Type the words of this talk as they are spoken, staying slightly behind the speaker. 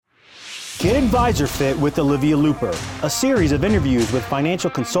Get Advisor Fit with Olivia Looper, a series of interviews with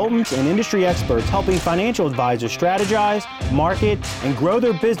financial consultants and industry experts helping financial advisors strategize, market, and grow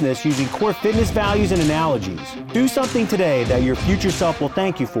their business using core fitness values and analogies. Do something today that your future self will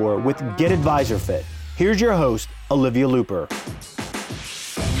thank you for with Get Advisor Fit. Here's your host, Olivia Looper.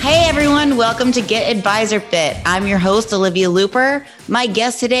 Hey everyone, welcome to Get Advisor Fit. I'm your host, Olivia Looper. My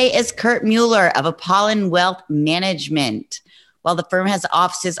guest today is Kurt Mueller of Apollon Wealth Management. While the firm has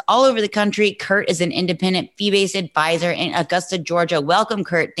offices all over the country, Kurt is an independent fee-based advisor in Augusta, Georgia. Welcome,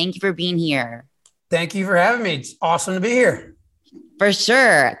 Kurt. Thank you for being here. Thank you for having me. It's awesome to be here. For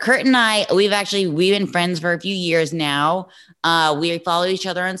sure. Kurt and I, we've been friends for a few years now. We follow each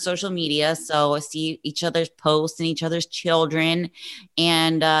other on social media, so I see each other's posts and each other's children.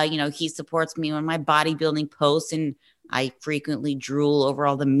 And, he supports me on my bodybuilding posts, and I frequently drool over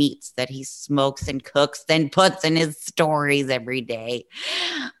all the meats that he smokes and cooks and puts in his stories every day.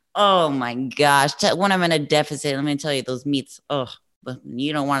 Oh my gosh. When I'm in a deficit, I'm going to tell you those meats,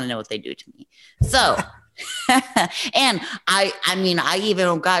 you don't want to know what they do to me. So, and I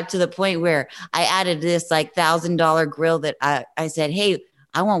even got to the point where I added this like $1,000 grill that I said, hey,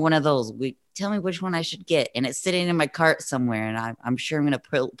 I want one of those. Tell me which one I should get. And it's sitting in my cart somewhere. And I'm sure I'm going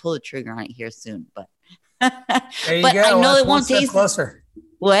to pull the trigger on it here soon, but there you but go. I know it won't taste closer.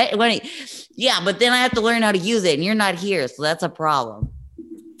 What? Yeah, but then I have to learn how to use it, and you're not here, so that's a problem.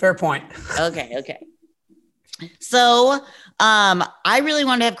 Fair point. Okay. So, I really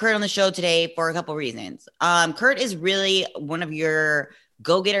wanted to have Kurt on the show today for a couple reasons. Kurt is really one of your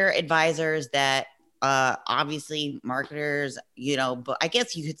go-getter advisors that, obviously marketers, but I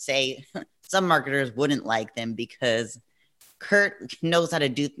guess you could say some marketers wouldn't like them because Kurt knows how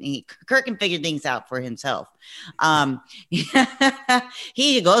to Kurt can figure things out for himself.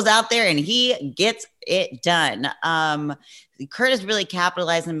 He goes out there and he gets it done. Kurt is really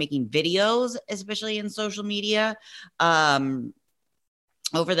capitalized on making videos, especially in social media, over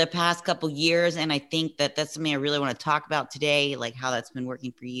the past couple years. And I think that that's something I really want to talk about today, like how that's been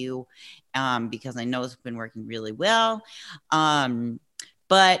working for you, because I know it's been working really well.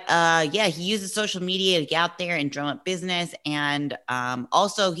 But he uses social media to get out there and drum up business. And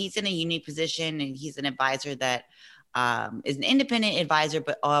also he's in a unique position, and he's an advisor that is an independent advisor,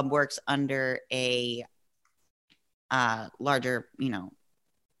 but works under a larger,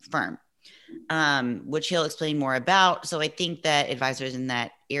 firm, which he'll explain more about. So I think that advisors in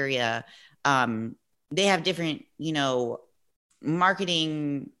that area, they have different,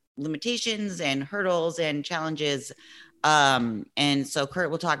 marketing limitations and hurdles and challenges. And so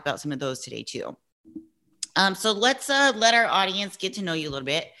Kurt will talk about some of those today too. So let's let our audience get to know you a little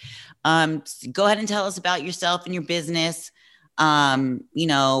bit. Go ahead and tell us about yourself and your business,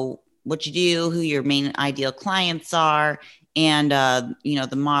 what you do, who your main ideal clients are, and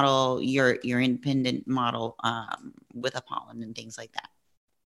the model, your independent model with Apollon and things like that.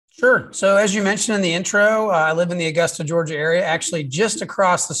 Sure. So as you mentioned in the intro, I live in the Augusta, Georgia area, actually just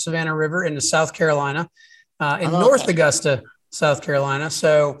across the Savannah River into South Carolina. North Augusta, South Carolina.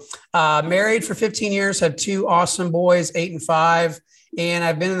 So married for 15 years, have two awesome boys, 8 and 5. And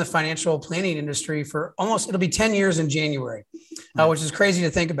I've been in the financial planning industry for it'll be 10 years in January, which is crazy to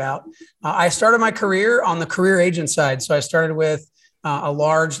think about. I started my career on the career agent side. So I started with a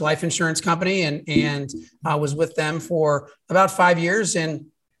large life insurance company and I was with them for about 5 years. And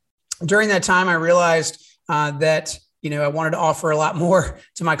during that time, I realized that I wanted to offer a lot more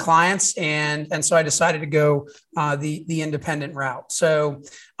to my clients. And so I decided to go the independent route. So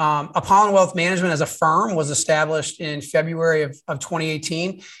Apollon Wealth Management as a firm was established in February of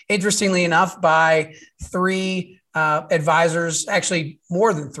 2018. Interestingly enough, by three advisors, actually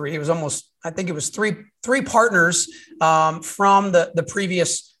more than three. It was three partners from the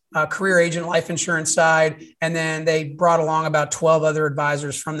previous career agent life insurance side. And then they brought along about 12 other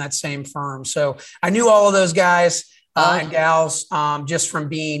advisors from that same firm. So I knew all of those guys and gals, just from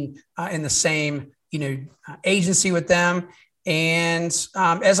being in the same, agency with them. And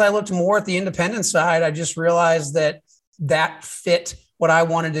as I looked more at the independent side, I just realized that fit what I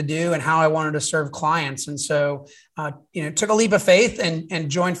wanted to do and how I wanted to serve clients. And so, took a leap of faith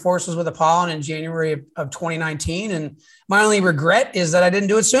and joined forces with Apollon in January of 2019. And my only regret is that I didn't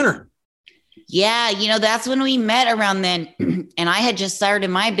do it sooner. Yeah. That's when we met around then. And I had just started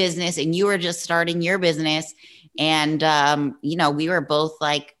my business and you were just starting your business. And, we were both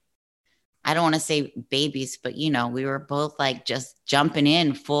like, I don't want to say babies, but, we were both like just jumping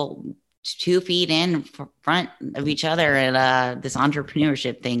in full 2 feet in front of each other at this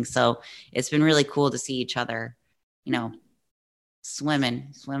entrepreneurship thing. So it's been really cool to see each other, swimming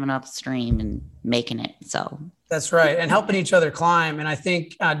upstream and making it. So That's right. And helping each other climb. And I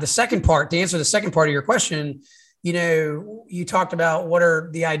think to answer the second part of your question, you talked about what are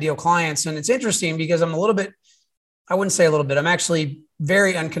the ideal clients. And it's interesting because I wouldn't say a little bit, I'm actually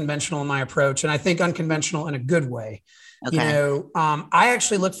very unconventional in my approach. And I think unconventional in a good way. Okay. I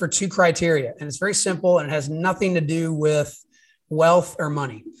actually look for two criteria, and it's very simple, and it has nothing to do with wealth or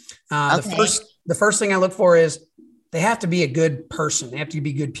money. The first thing I look for is they have to be a good person. They have to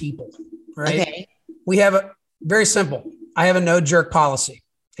be good people, right? Okay. We have very simple. I have a no jerk policy.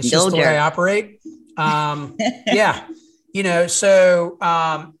 It's just the way I operate. Yeah.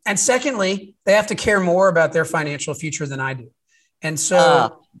 And secondly, they have to care more about their financial future than I do. And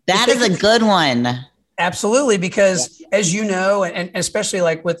so that is a good one. Absolutely. Because as you know, and especially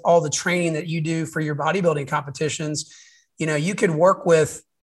like with all the training that you do for your bodybuilding competitions, you could work with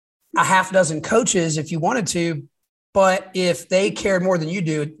a half dozen coaches if you wanted to, but if they cared more than you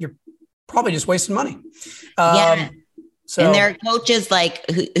do, you're probably just wasting money. And there are coaches like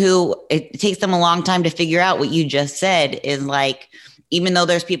who it takes them a long time to figure out what you just said is like, even though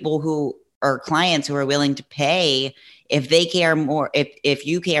there's people who are clients who are willing to pay, if they care more, if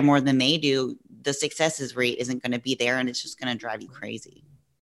you care more than they do, the success rate isn't going to be there, and it's just going to drive you crazy.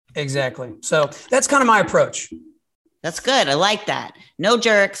 Exactly. So that's kind of my approach. That's good. I like that. No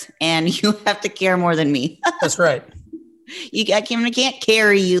jerks, and you have to care more than me. That's right. I can't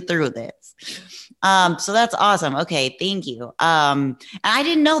carry you through this. So that's awesome. Okay. Thank you. And I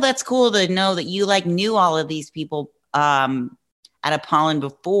didn't know. That's cool to know that you knew all of these people, at Apollon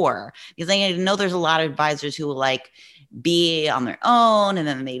before, because I didn't know there's a lot of advisors who will be on their own. And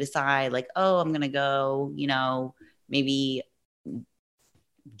then they decide I'm going to go, maybe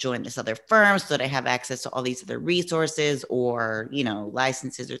join this other firm so that I have access to all these other resources or,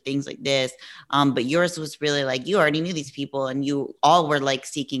 licenses or things like this. But yours was really you already knew these people and you all were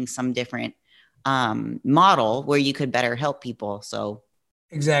seeking some different model where you could better help people. So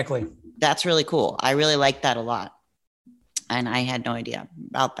exactly. That's really cool. I really like that a lot. And I had no idea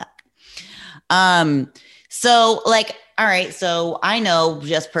about that. So all right. So I know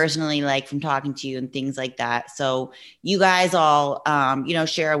just personally, from talking to you and things like that. So you guys all,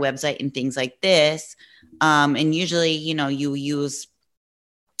 share a website and things like this. And usually, you use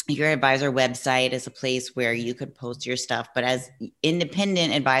your advisor website as a place where you could post your stuff, but as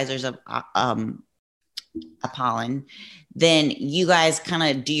independent advisors of Apollon, then you guys kind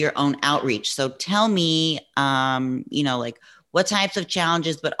of do your own outreach. So tell me, what types of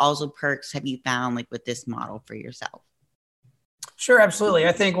challenges, but also perks have you found with this model for yourself? Sure. Absolutely.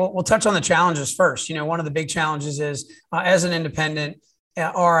 I think we'll touch on the challenges first. One of the big challenges is as an independent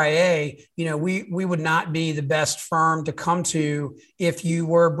RIA, we would not be the best firm to come to if you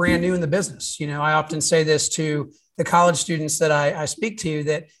were brand new in the business. I often say this to the college students that I speak to,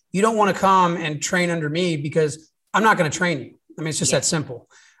 that you don't want to come and train under me because I'm not going to train you. I mean, it's just that simple.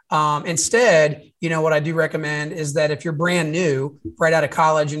 Instead, what I do recommend is that if you're brand new right out of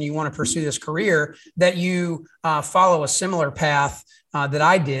college and you want to pursue this career, that you follow a similar path that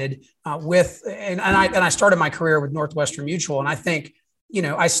I did and I started my career with Northwestern Mutual. And I think,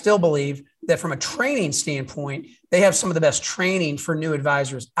 I still believe that from a training standpoint, they have some of the best training for new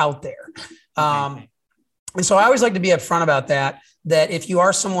advisors out there. And so I always like to be upfront about that if you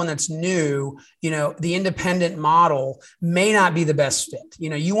are someone that's new, the independent model may not be the best fit.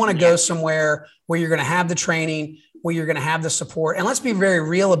 You want to go somewhere where you're going to have the training, where you're going to have the support. And let's be very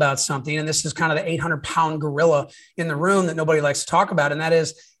real about something. And this is kind of the 800-pound gorilla in the room that nobody likes to talk about. And that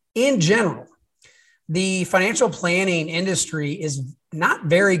is, in general, the financial planning industry is not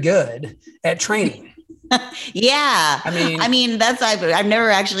very good at training. Yeah. I mean, that's, I've never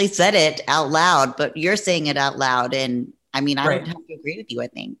actually said it out loud, but you're saying it out loud. And I would have to agree with you, I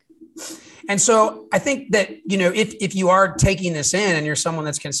think. And so I think that, if you are taking this in and you're someone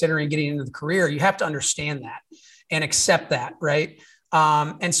that's considering getting into the career, you have to understand that and accept that. Right.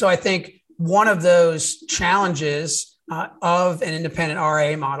 And so I think one of those challenges of an independent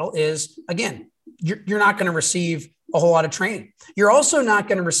RIA model is, again, you're not going to receive a whole lot of training. You're also not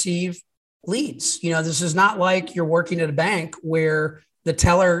going to receive leads. This is not like you're working at a bank where the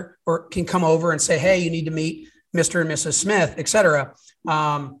teller can come over and say, hey, you need to meet Mr. and Mrs. Smith, et cetera.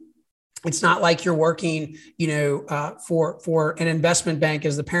 It's not like you're working, for an investment bank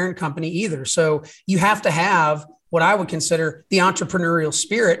as the parent company either. So you have to have what I would consider the entrepreneurial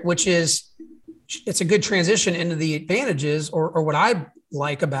spirit, which is, it's a good transition into the advantages or what I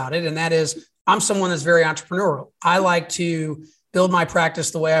like about it. And that is, I'm someone that's very entrepreneurial. I like to build my practice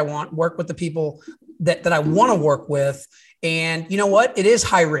the way I want, work with the people that I want to work with. And you know what? It is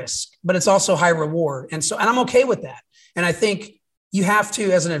high risk, but it's also high reward. And I'm okay with that. And I think you have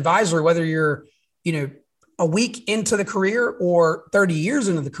to, as an advisor, whether you're, a week into the career or 30 years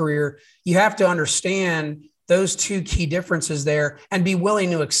into the career, you have to understand those two key differences there and be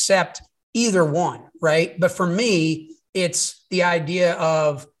willing to accept either one, right? But for me, it's the idea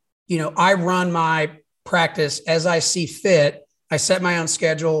of, I run my practice as I see fit. I set my own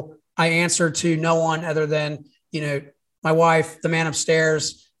schedule. I answer to no one other than, my wife, the man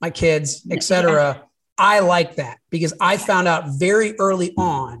upstairs, my kids, etc. Yeah. I like that because I found out very early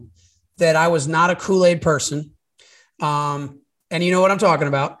on that I was not a Kool-Aid person. And you know what I'm talking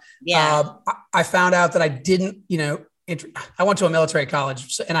about. Yeah. I found out that I didn't, I went to a military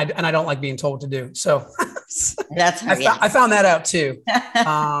college and I don't like being told what to do. So that's I found that out too.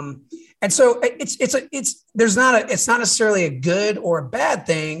 And so it's not necessarily a good or a bad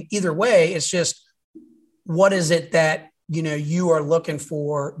thing either way. It's just, what is it that, you are looking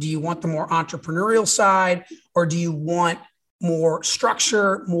for? Do you want the more entrepreneurial side, or do you want more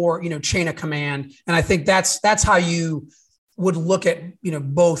structure, more, chain of command? And I think that's how you would look at,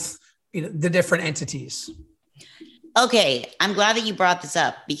 both, the different entities. Okay. I'm glad that you brought this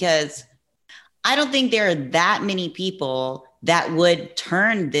up because I don't think there are that many people that would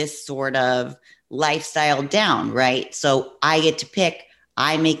turn this sort of lifestyle down, right? So I get to pick,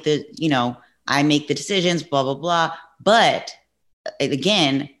 I make the decisions, blah, blah, blah. But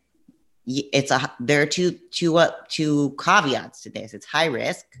again, there are two caveats to this. It's high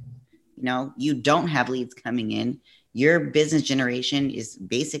risk. You don't have leads coming in. Your business generation is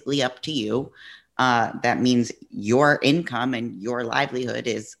basically up to you. That means your income and your livelihood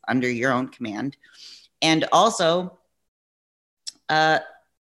is under your own command. And also the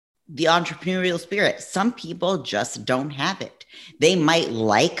entrepreneurial spirit. Some people just don't have it. They might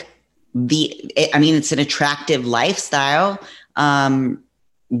like it's an attractive lifestyle,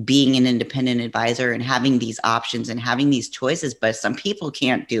 being an independent advisor and having these options and having these choices, but some people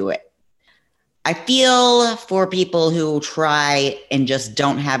can't do it. I feel for people who try and just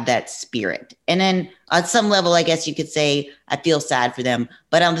don't have that spirit. And then on some level, I guess you could say I feel sad for them,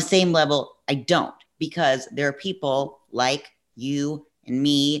 but on the same level, I don't, because there are people like you and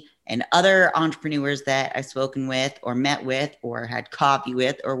me and other entrepreneurs that I've spoken with or met with or had coffee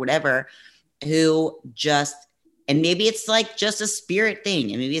with or whatever, who just, and maybe it's like just a spirit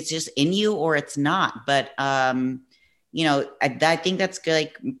thing and maybe it's just in you or it's not. But, I think that's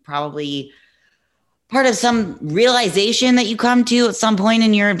like probably part of some realization that you come to at some point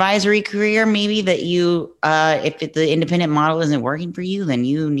in your advisory career, maybe that you, if the independent model isn't working for you, then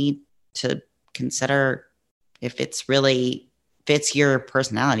you need to consider if it's really fits your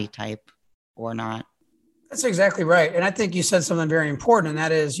personality type or not. That's exactly right. And I think you said something very important. And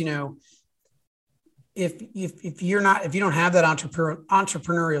that is, if you don't have that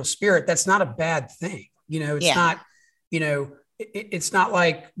entrepreneurial spirit, that's not a bad thing. It's not, it's not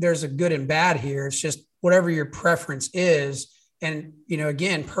like there's a good and bad here. It's just whatever your preference is. And,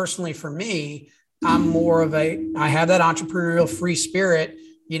 again, personally for me, I'm more of I have that entrepreneurial free spirit.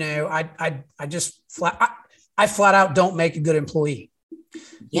 I flat out don't make a good employee.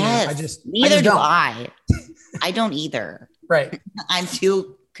 Yes, neither do I. I don't either. Right. I'm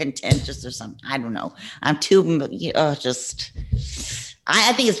too contentious or something. I don't know. I'm too, I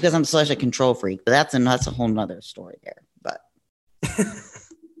think it's because I'm such a control freak, but that's a whole nother story there. But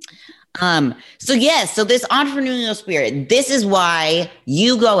so this entrepreneurial spirit, this is why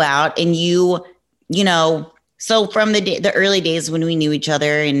you go out and so from the early days when we knew each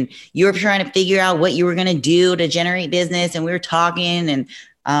other and you were trying to figure out what you were going to do to generate business and we were talking and,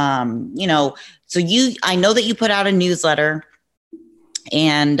 I know that you put out a newsletter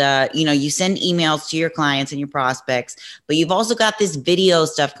and, you send emails to your clients and your prospects, but you've also got this video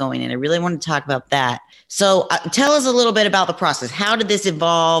stuff going and I really want to talk about that. So tell us a little bit about the process. How did this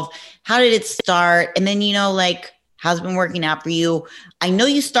evolve? How did it start? And then, how's it been working out for you? I know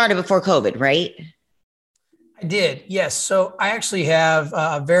you started before COVID, right? I did. Yes. So I actually have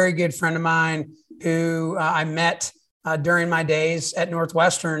a very good friend of mine who I met during my days at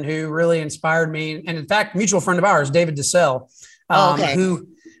Northwestern, who really inspired me. And in fact, mutual friend of ours, David DeSell,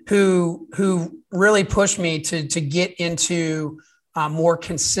 who really pushed me to get into more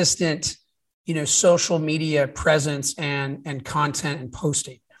consistent, social media presence and content and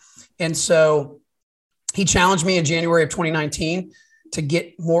posting. And so he challenged me in January of 2019 to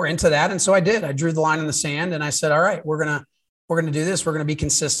get more into that. And so I did. I drew the line in the sand and I said, all right, we're going to do this. We're going to be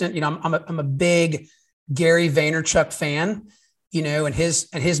consistent. I'm a big Gary Vaynerchuk fan, and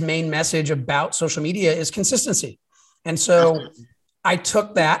his main message about social media is consistency. And so I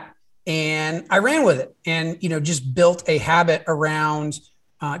took that and I ran with it and, just built a habit around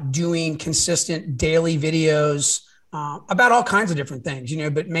doing consistent daily videos about all kinds of different things,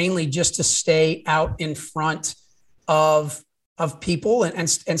 but mainly just to stay out in front of people and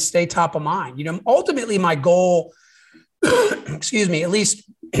stay top of mind. Ultimately my goal, excuse me, at least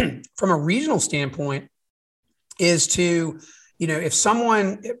from a regional standpoint, is to, if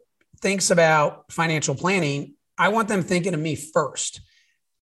someone thinks about financial planning, I want them thinking of me first.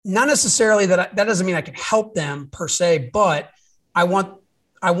 Not necessarily that doesn't mean I can help them per se, but I want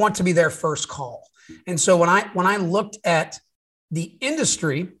to be their first call. And so when I looked at the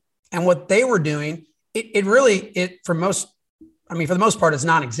industry and what they were doing, it really, for the most part, is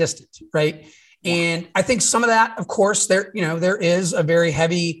non-existent, right? And I think some of that, of course, there is a very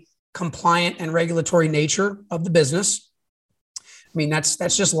heavy compliant and regulatory nature of the business. I mean, that's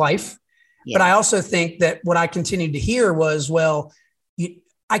just life. Yeah. But I also think that what I continued to hear was,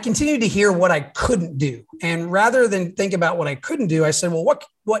 I continued to hear what I couldn't do. And rather than think about what I couldn't do, I said, well,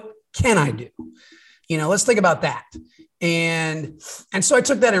 what can I do? Let's think about that. And so I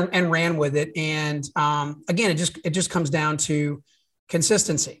took that and ran with it. And again, it just comes down to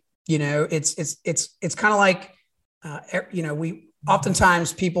consistency. It's kind of like,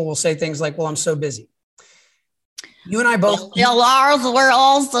 oftentimes people will say things like, well, I'm so busy. You and I both. Lars, we're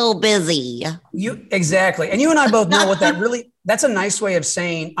all so busy. Exactly. And you and I both know that's a nice way of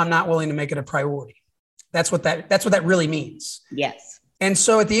saying I'm not willing to make it a priority. That's what that really means. Yes. And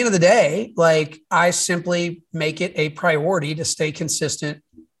so at the end of the day, I simply make it a priority to stay consistent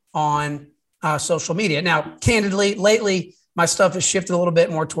on social media. Now, candidly, lately, my stuff has shifted a little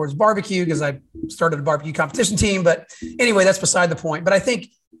bit more towards barbecue because I started a barbecue competition team. But anyway, that's beside the point. But I think,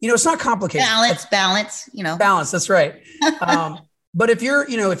 it's not complicated. Balance. Balance. That's right. But if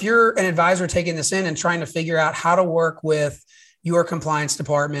you're an advisor taking this in and trying to figure out how to work with your compliance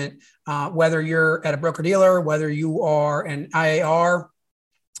department, whether you're at a broker dealer, whether you are an IAR,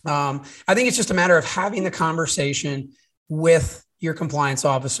 I think it's just a matter of having the conversation with your compliance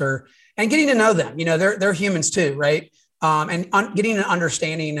officer and getting to know them. They're humans too, right? And getting an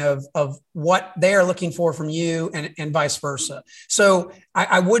understanding of what they are looking for from you and vice versa. So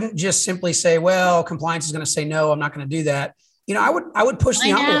I wouldn't just simply say, well, compliance is going to say, no, I'm not going to do that. I would push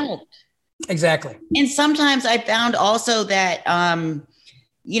the envelope. Exactly. And sometimes I found also that,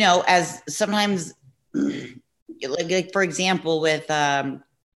 as sometimes like for example, with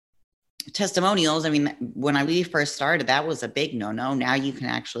testimonials, when we first started, that was a big no-no. Now you can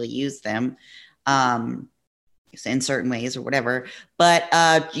actually use them. In certain ways or whatever, but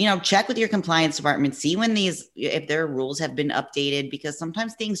check with your compliance department, see if their rules have been updated, because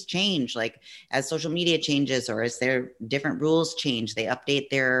sometimes things change, like as social media changes or as their different rules change, they update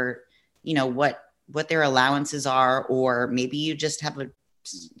their, what their allowances are, or maybe you just have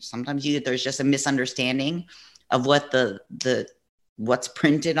there's just a misunderstanding of what what's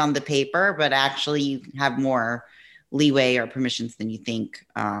printed on the paper, but actually you have more leeway or permissions than you think,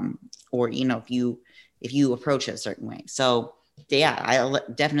 or if you approach it a certain way. So yeah, I'll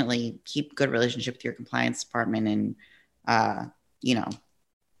definitely keep good relationship with your compliance department and,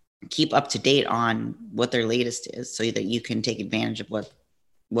 keep up to date on what their latest is so that you can take advantage of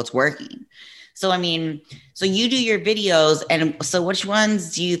what's working. So, so you do your videos, and so which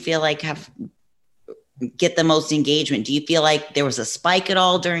ones do you feel like get the most engagement? Do you feel like there was a spike at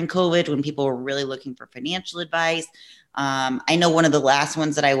all during COVID when people were really looking for financial advice? I know one of the last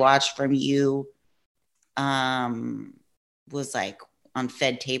ones that I watched from you was like on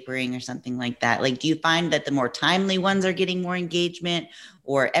Fed tapering or something like that. Do you find that the more timely ones are getting more engagement,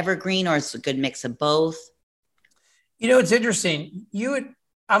 or evergreen, or it's a good mix of both? It's interesting.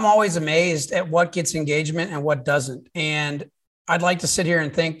 I'm always amazed at what gets engagement and what doesn't. And I'd like to sit here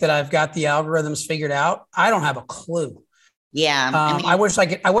and think that I've got the algorithms figured out. I don't have a clue. Yeah. I wish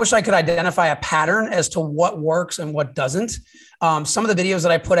I could identify a pattern as to what works and what doesn't. Some of the videos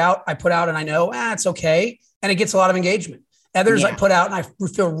that I put out and I know, it's okay. And it gets a lot of engagement. Others I put out and I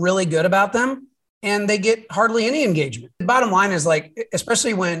feel really good about them and they get hardly any engagement. The bottom line is,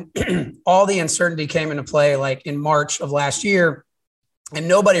 especially when all the uncertainty came into play, in March of last year, and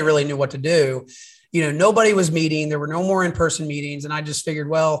nobody really knew what to do. Nobody was meeting. There were no more in-person meetings. And I just figured,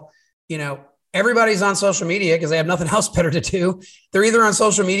 everybody's on social media because they have nothing else better to do. They're either on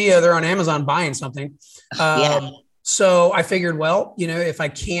social media or they're on Amazon buying something. So I figured, if I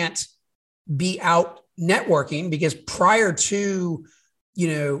can't be out networking, because prior to,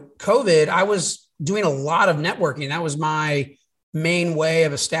 COVID, I was doing a lot of networking. That was my main way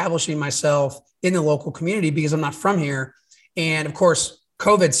of establishing myself in the local community because I'm not from here. And of course,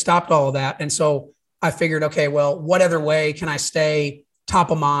 COVID stopped all of that. And so I figured, okay, what other way can I stay top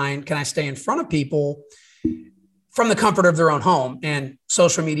of mind? Can I stay in front of people from the comfort of their own home? And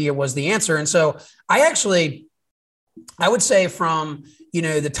social media was the answer. And so I actually I would say from,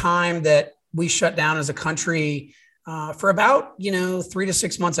 the time that we shut down as a country, for about, 3 to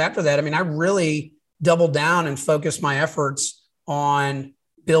 6 months after that, I mean, I really doubled down and focused my efforts on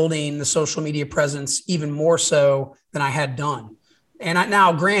building the social media presence even more so than I had done. And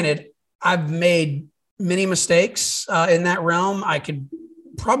now, granted, I've made many mistakes in that realm. I could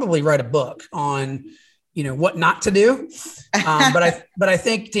probably write a book on, what not to do. But I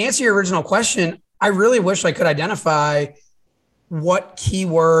think to answer your original question, I really wish I could identify what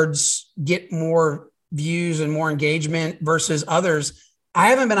keywords get more views and more engagement versus others. I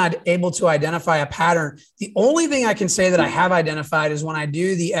haven't been able to identify a pattern. The only thing I can say that I have identified is when I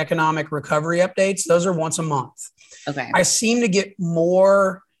do the economic recovery updates. Those are once a month. Okay. I seem to get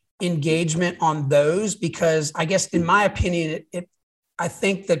more engagement on those because I guess, in my opinion, I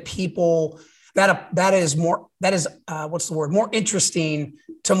think that people that is more interesting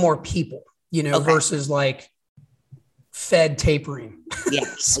to more people, okay, versus like Fed tapering. Yeah.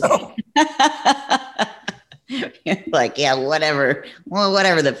 So. Like, yeah, whatever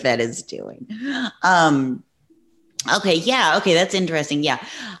the Fed is doing. Okay. Yeah. Okay. That's interesting. Yeah.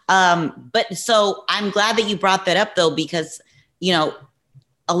 But so I'm glad that you brought that up though, because,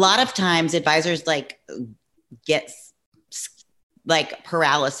 a lot of times advisors get like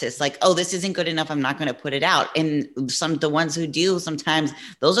paralysis, like, oh, this isn't good enough, I'm not going to put it out. And the ones who do, sometimes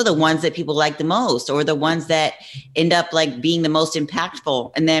those are the ones that people like the most, or the ones that end up like being the most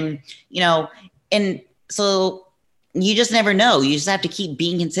impactful. And then, and so you just never know. You just have to keep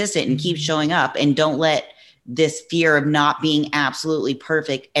being consistent and keep showing up, and don't let this fear of not being absolutely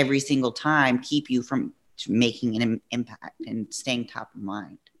perfect every single time keep you from making an impact and staying top of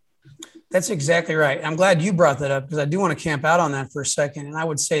mind. That's exactly right. I'm glad you brought that up, because I do want to camp out on that for a second. And I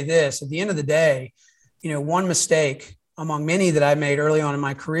would say this: at the end of the day, one mistake among many that I made early on in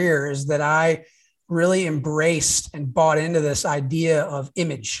my career is that I really embraced and bought into this idea of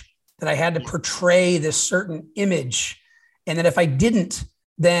image, that I had to portray this certain image, and that if I didn't,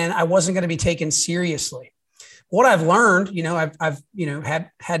 then I wasn't going to be taken seriously. What I've learned, I've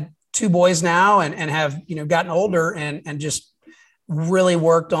had 2 boys now and have, gotten older and just really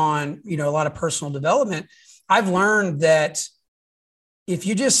worked on, a lot of personal development. I've learned that if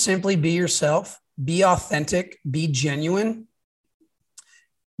you just simply be yourself, be authentic, be genuine,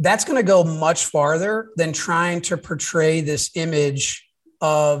 that's going to go much farther than trying to portray this image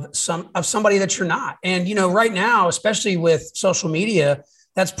of somebody that you're not. And, right now, especially with social media,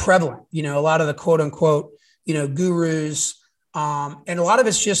 that's prevalent. A lot of the quote unquote, gurus, and a lot of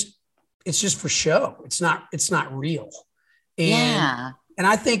it's just for show. It's not real. And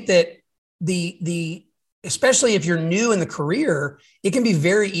I think that especially if you're new in the career, it can be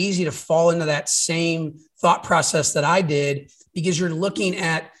very easy to fall into that same thought process that I did, because you're looking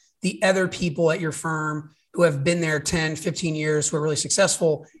at the other people at your firm who have been there 10, 15 years, who are really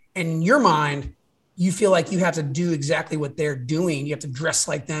successful. And in your mind, you feel like you have to do exactly what they're doing. You have to dress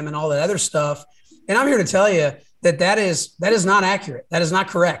like them and all that other stuff. And I'm here to tell you that is not accurate. That is not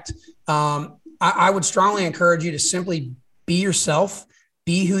correct. I would strongly encourage you to simply be yourself,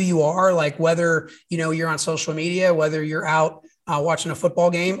 be who you are, like whether, you're on social media, whether you're out watching a football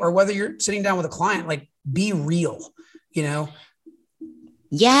game, or whether you're sitting down with a client, like be real,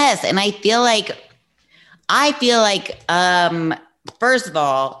 Yes. And I feel like, first of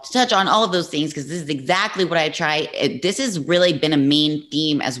all, to touch on all of those things, because this is exactly what I try. This has really been a main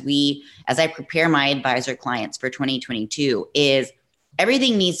theme as I prepare my advisor clients for 2022, is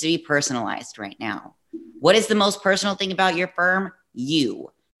everything needs to be personalized right now. What is the most personal thing about your firm?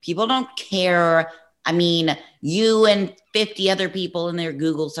 You. People don't care. I mean, you and 50 other people in their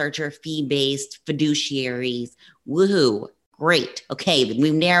Google search are fee-based fiduciaries. Woohoo. Great. Okay,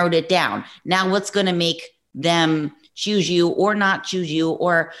 we've narrowed it down. Now what's going to make them choose you or not choose you?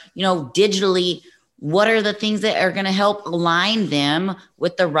 Or, digitally, what are the things that are going to help align them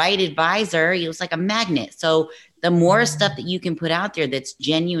with the right advisor? It's like a magnet. So the more stuff that you can put out there that's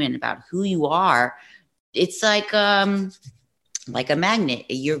genuine about who you are, it's like a magnet.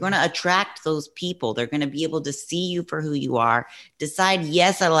 You're going to attract those people. They're going to be able to see you for who you are, decide,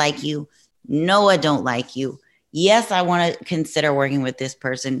 yes, I like you. No, I don't like you. Yes, I want to consider working with this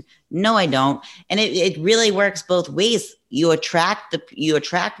person. No, I don't. And it really works both ways. You attract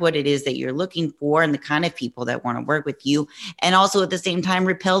what it is that you're looking for and the kind of people that want to work with you. And also at the same time,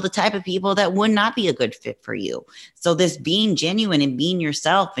 repel the type of people that would not be a good fit for you. So this being genuine and being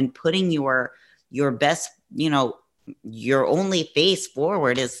yourself and putting your best, your only face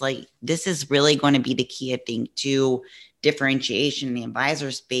forward is like, this is really going to be the key, I think, to differentiation in the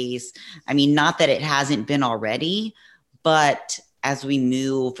advisor space. I mean, not that it hasn't been already, but as we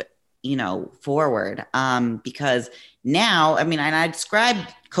move forward. Because now, I mean, and I describe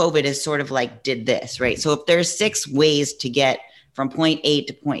COVID as sort of like did this, right? So if there's 6 ways to get from point A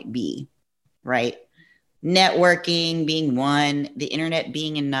to point B, right? Networking being one, the internet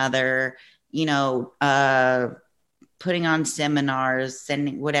being another, putting on seminars,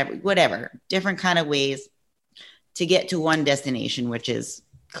 sending whatever, different kind of ways to get to one destination, which is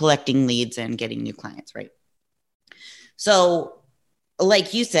collecting leads and getting new clients, right? So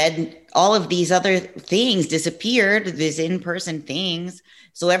like you said, all of these other things disappeared, these in-person things.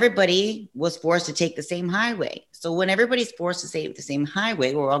 So everybody was forced to take the same highway. So when everybody's forced to take the same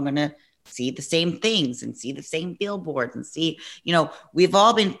highway, we're all going to see the same things and see the same billboards and see, we've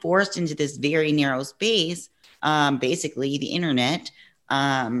all been forced into this very narrow space, basically the internet.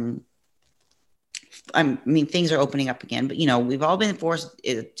 I mean, things are opening up again, but, we've all been forced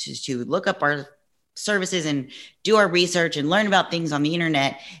to look up our services and do our research and learn about things on the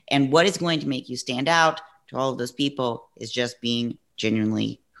internet. And what is going to make you stand out to all of those people is just being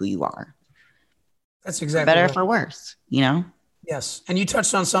genuinely who you are. That's exactly better right. For worse, Yes. And you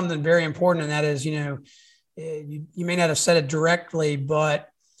touched on something very important, and that is, you may not have said it directly, but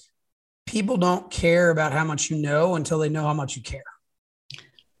people don't care about how much you know until they know how much you care.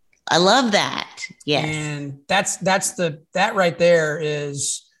 I love that. Yes. And that right there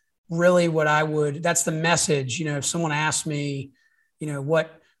is really that's the message. If someone asked me,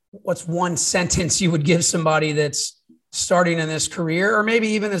 what's one sentence you would give somebody that's starting in this career, or maybe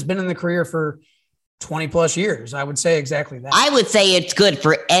even has been in the career for 20 plus years, I would say exactly that. I would say it's good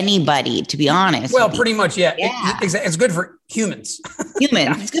for anybody, to be honest. Well, pretty much. Yeah. Yeah. It's good for humans.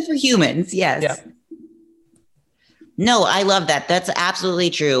 It's good for humans. Yes. Yeah. No, I love that. That's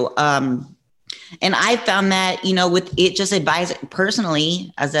absolutely true. And I found that, with it just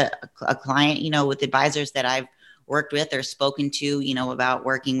personally as a client, with advisors that I've worked with or spoken to, about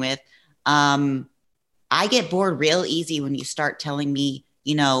working with, I get bored real easy when you start telling me,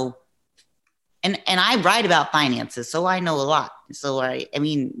 and I write about finances, so I know a lot. So I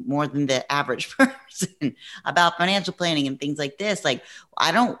mean, more than the average person about financial planning and things like this. Like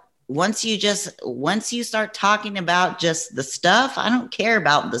once you start talking about just the stuff, I don't care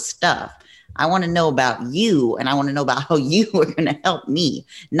about the stuff. I want to know about you, and I want to know about how you are going to help me,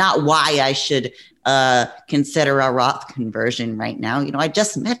 not why I should consider a Roth conversion right now. I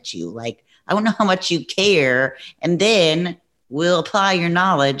just met you. Like, I want to know how much you care, and then we'll apply your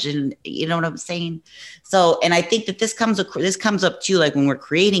knowledge. And you know what I'm saying? So, and I think that this comes up too, like when we're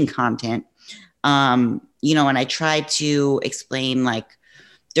creating content, and I try to explain, like,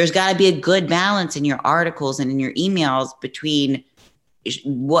 there's got to be a good balance in your articles and in your emails between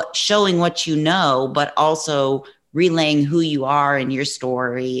showing what you know, but also relaying who you are and your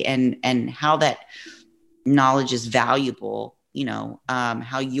story and how that knowledge is valuable,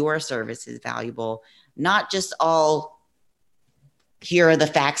 how your service is valuable, not just all here are the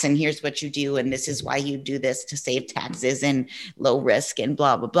facts and here's what you do. And this is why you do this to save taxes and low risk and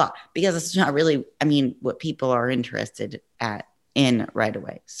blah, blah, blah, because it's not really, what people are interested in right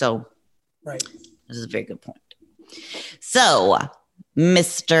away. So right. This is a very good point. So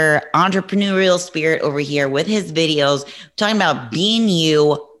Mr. Entrepreneurial Spirit over here with his videos talking about being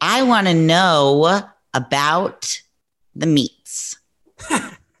you. I want to know about the meats.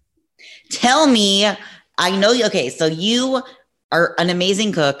 Tell me, I know you. Okay. So you are an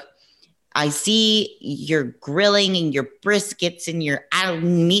amazing cook. I see your grilling and your briskets and your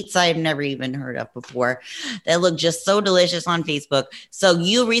meats I've never even heard of before that look just so delicious on Facebook. So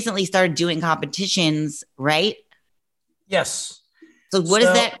you recently started doing competitions, right? Yes. So what is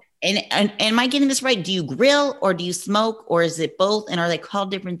that? And am I getting this right? Do you grill or do you smoke, or is it both? And are they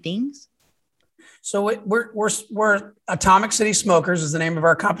called different things? So we're Atomic City Smokers is the name of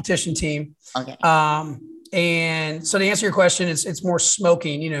our competition team. Okay. And so to answer your question, it's more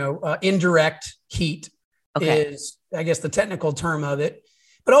smoking, indirect heat is, I guess, the technical term of it.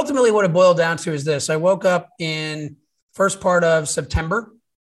 But ultimately what it boiled down to is this. I woke up in first part of September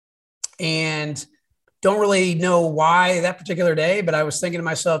and don't really know why that particular day, but I was thinking to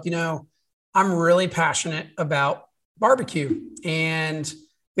myself, I'm really passionate about barbecue. And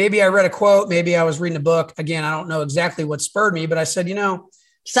maybe I read a quote, maybe I was reading a book. Again, I don't know exactly what spurred me, but I said,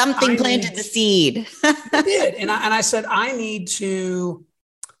 something planted the seed. It did. And I said, I need to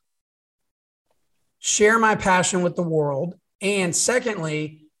share my passion with the world. And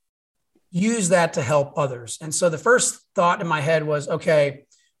secondly, use that to help others. And so the first thought in my head was, okay,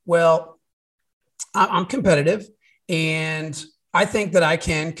 well, I'm competitive and I think that I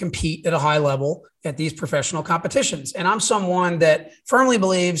can compete at a high level at these professional competitions. And I'm someone that firmly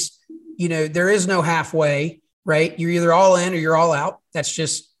believes, there is no halfway. right? You're either all in or you're all out. That's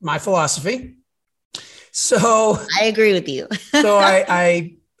just my philosophy. So I agree with you. so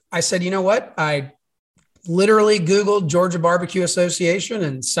I said, you know what? I literally Googled Georgia Barbecue Association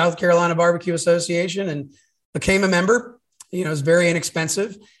and South Carolina Barbecue Association and became a member. You know, it's very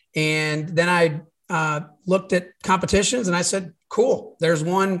inexpensive. And then I looked at competitions and I said, cool, there's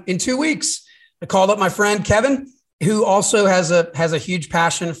one in 2 weeks. I called up my friend Kevin, who also has a huge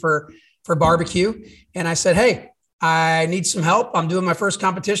passion for barbecue. And I said, hey, I need some help. I'm doing my first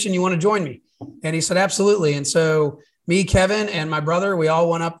competition. You want to join me? And he said, absolutely. And so me, Kevin, and my brother, we all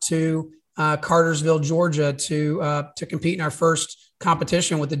went up to Cartersville, Georgia to compete in our first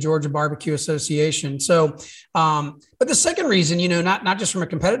competition with the Georgia Barbecue Association. So, but the second reason, you know, not just from a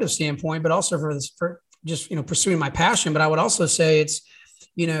competitive standpoint, but also for just, you know, pursuing my passion. But I would also say it's,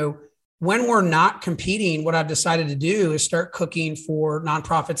 you know, when we're not competing, what I've decided to do is start cooking for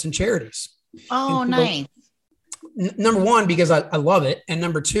nonprofits and charities. Oh, and so, nice. Number one, because I love it. And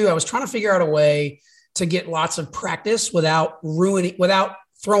number two, I was trying to figure out a way to get lots of practice without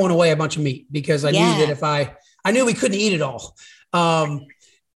throwing away a bunch of meat, because I knew that if I knew we couldn't eat it all.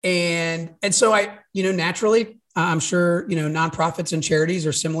 And so I, you know, naturally, I'm sure, you know, nonprofits and charities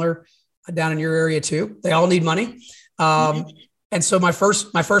are similar down in your area too. They all need money. And so my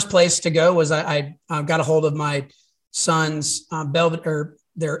first place to go was I got a hold of my son's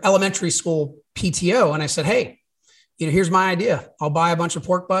their elementary school PTO. And I said, hey, you know, here's my idea. I'll buy a bunch of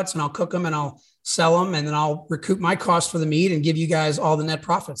pork butts and I'll cook them and I'll sell them. And then I'll recoup my cost for the meat and give you guys all the net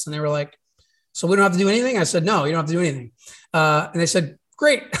profits. And they were like, so we don't have to do anything? I said, no, you don't have to do anything. And they said,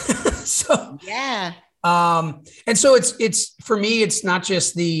 great. So, yeah. And so it's for me, it's not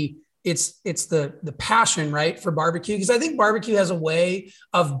just it's the passion, right, for barbecue. Because I think barbecue has a way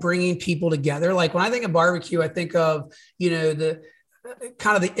of bringing people together. Like when I think of barbecue, I think of, you know, the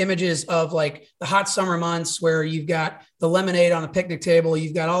kind of the images of like the hot summer months where you've got the lemonade on a picnic table,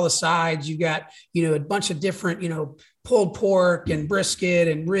 you've got all the sides, you've got, you know, a bunch of different, you know, pulled pork and brisket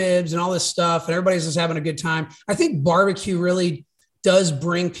and ribs and all this stuff. And everybody's just having a good time. I think barbecue really does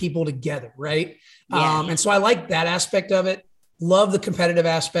bring people together. Right. Yeah. And so I like that aspect of it. Love the competitive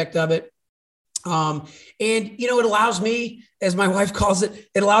aspect of it. And, you know, it allows me, as my wife calls it,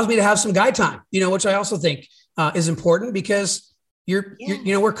 it allows me to have some guy time, you know, which I also think is important because you're,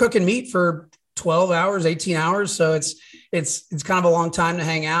 you know, we're cooking meat for 12 hours, 18 hours. So it's kind of a long time to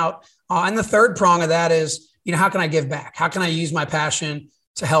hang out. And the third prong of that is, you know, how can I give back? How can I use my passion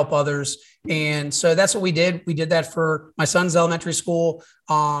to help others? And so that's what we did. We did that for my son's elementary school.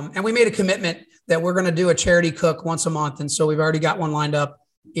 And we made a commitment that we're going to do a charity cook once a month. And so we've already got one lined up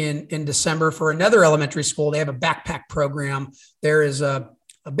in December for another elementary school. They have a backpack program. There is a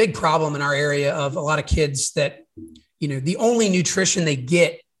big problem in our area of a lot of kids that, you know, the only nutrition they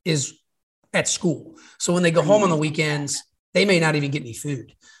get is at school. So when they go home on the weekends, they may not even get any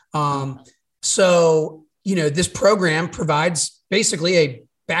food. So, you know, this program provides basically a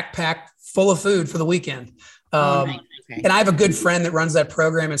backpack full of food for the weekend. And I have a good friend that runs that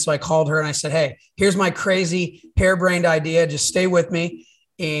program. And so I called her and I said, hey, here's my crazy harebrained idea. Just stay with me.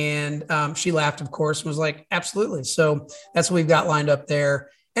 And she laughed, of course, and was like, absolutely. So that's what we've got lined up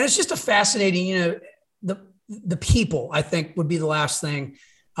there. And it's just a fascinating, you know, the people, I think, would be the last thing.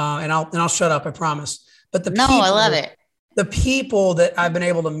 And I'll shut up, I promise. But I love it. The people that I've been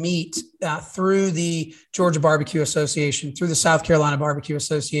able to meet through the Georgia Barbecue Association, through the South Carolina Barbecue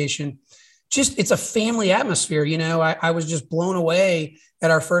Association, it's a family atmosphere. You know, I was just blown away at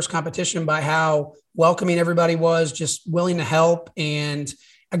our first competition by how welcoming everybody was, just willing to help. And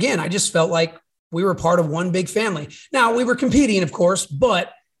again, I just felt like we were part of one big family. Now we were competing, of course,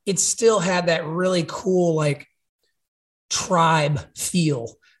 but it still had that really cool, like, tribe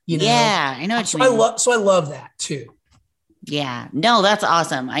feel, you know? Yeah, I know what you mean. So I love that too. Yeah, no, that's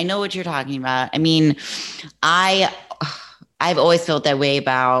awesome. I know what you're talking about. I mean, I've always felt that way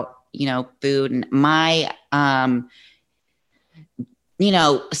about, you know, food, and my, you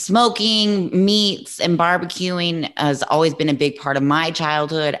know, smoking meats and barbecuing has always been a big part of my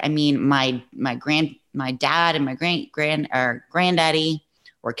childhood. I mean, my dad and my granddaddy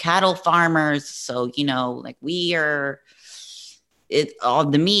were cattle farmers. So, you know, like all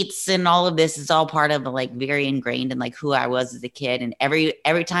the meats and all of this is all part of like very ingrained in like who I was as a kid. And every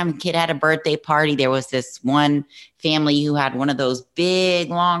time a kid had a birthday party, there was this one family who had one of those big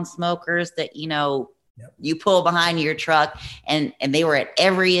long smokers that, you know, you pull behind your truck, and they were at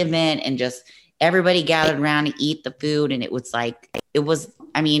every event, and just everybody gathered around to eat the food. And it was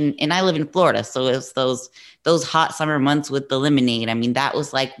I mean, and I live in Florida, so it was those hot summer months with the lemonade. I mean, that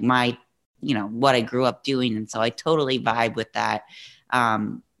was like my, you know, what I grew up doing. And so I totally vibe with that.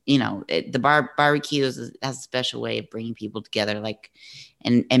 And the barbecue has a special way of bringing people together, like,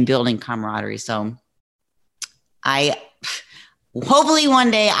 and building camaraderie. So hopefully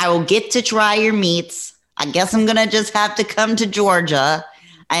one day I will get to try your meats. I guess I'm going to just have to come to Georgia,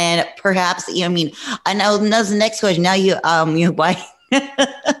 and perhaps, I know that's the next question. Now your wife,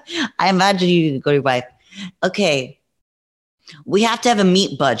 I imagine you could go to your wife. Okay. We have to have a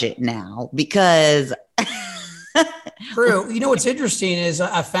meat budget now because. True. You know, what's interesting is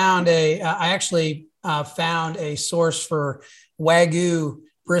I actually found a source for Wagyu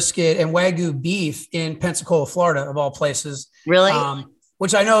brisket and Wagyu beef in Pensacola, Florida, of all places. Really?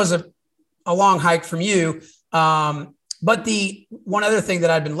 Which I know is a long hike from you. But the one other thing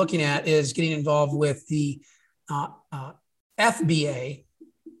that I've been looking at is getting involved with the FBA.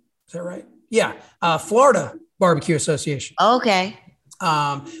 Is that right? Yeah. Florida Barbecue Association. Okay.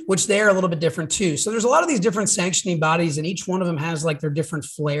 Which they are a little bit different too. So there's a lot of these different sanctioning bodies, and each one of them has like their different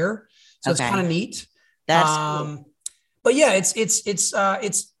flair. So it's kind of neat. That's cool. But yeah,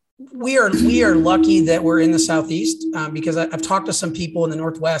 we are lucky that we're in the Southeast because I've talked to some people in the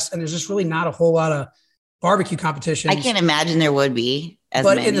Northwest, and there's just really not a whole lot of barbecue competition. I can't imagine there would be.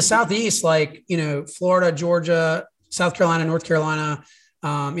 But in the Southeast, like, Florida, Georgia, South Carolina, North Carolina,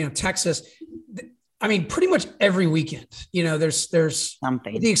 Texas, pretty much every weekend, there's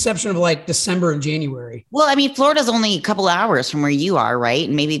something, with the exception of like December and January. Well, Florida's only a couple hours from where you are, right?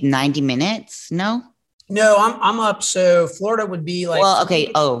 Maybe 90 minutes. No, I'm up. So Florida would be like, well,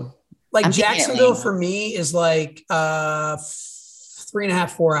 okay. Oh, like Jacksonville for me is like 3.5,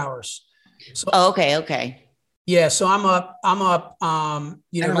 4 hours. So, okay. Yeah. So I'm up,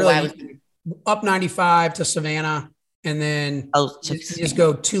 really up 95 to Savannah, and then you just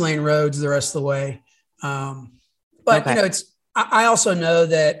go 2-lane roads the rest of the way. But I also know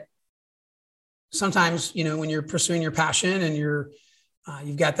that sometimes, when you're pursuing your passion and you've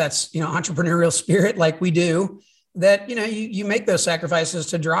got that, entrepreneurial spirit, like we do, that, you make those sacrifices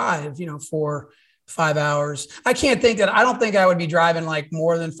to drive, for 5 hours. I don't think I would be driving like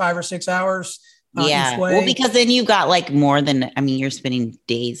more than 5 or 6 hours. Yeah. Well, because then you got like more than, you're spending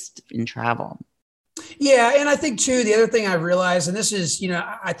days in travel. Yeah. And I think too, the other thing I've realized, and this is,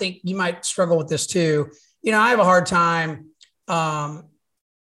 I think you might struggle with this too. I have a hard time,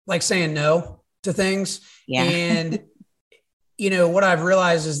 like saying no to things. Yeah. And, what I've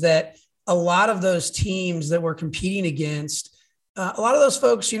realized is that a lot of those teams that we're competing against, a lot of those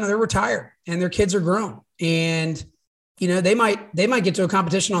folks, they're retired and their kids are grown, and, they might get to a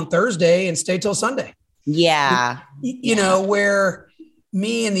competition on Thursday and stay till Sunday. Yeah. Where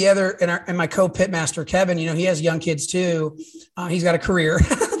me and the other, and my co-pitmaster, Kevin, he has young kids too. He's got a career.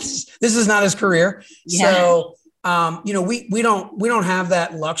 This is not his career. Yeah. So, we don't have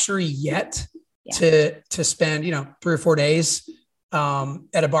that luxury yet to spend, 3 or 4 days,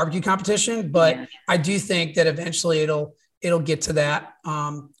 at a barbecue competition. But I do think that eventually it'll get to that.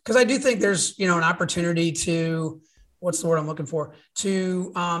 Cause I do think there's, an opportunity to, what's the word I'm looking for,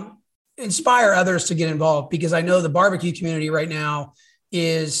 to, inspire others to get involved, because I know the barbecue community right now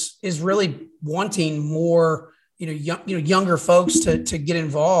is really wanting more, younger folks to get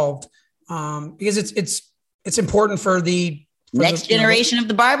involved, because it's important for the next generation of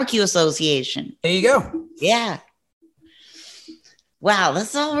the Barbecue Association. There you go. Yeah. Wow,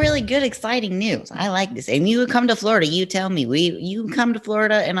 that's all really good, exciting news. I like this. And you would come to Florida. You tell me. You come to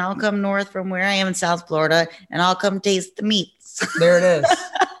Florida, and I'll come north from where I am in South Florida, and I'll come taste the meats. There it is.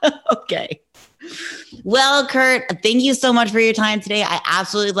 Okay. Well, Kurt, thank you so much for your time today. I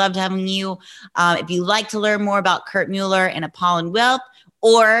absolutely loved having you. If you'd like to learn more about Kurt Mueller and Apollon Wealth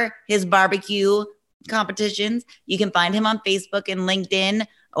or his barbecue competitions, you can find him on Facebook and LinkedIn,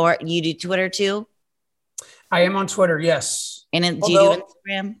 or you do Twitter too? I am on Twitter, yes. And then, do you do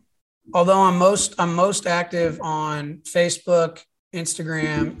Instagram? Although I'm most active on Facebook,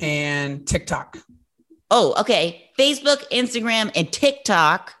 Instagram, and TikTok. Oh, okay. Facebook, Instagram, and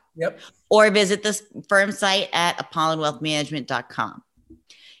TikTok. Yep. Or visit the firm site at ApollonWealthManagement.com.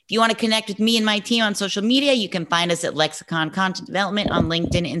 If you want to connect with me and my team on social media, you can find us at Lexicon Content Development on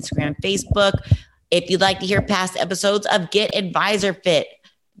LinkedIn, Instagram, Facebook. If you'd like to hear past episodes of Get Advisor Fit,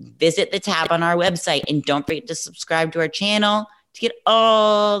 visit the tab on our website, and don't forget to subscribe to our channel to get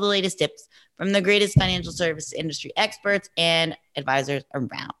all the latest tips from the greatest financial service industry experts and advisors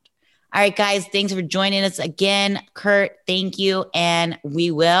around. All right, guys, thanks for joining us again. Kurt, thank you, and we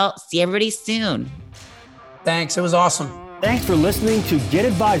will see everybody soon. Thanks. It was awesome. Thanks for listening to Get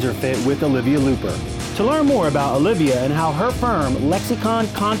Advisor Fit with Olivia Luper. To learn more about Olivia and how her firm, Lexicon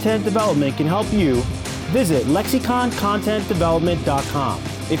Content Development, can help you, visit lexiconcontentdevelopment.com.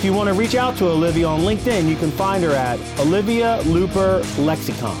 If you want to reach out to Olivia on LinkedIn, you can find her at Olivia Looper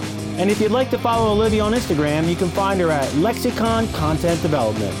Lexicon. And if you'd like to follow Olivia on Instagram, you can find her at Lexicon Content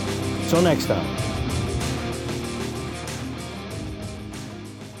Development. Till next time.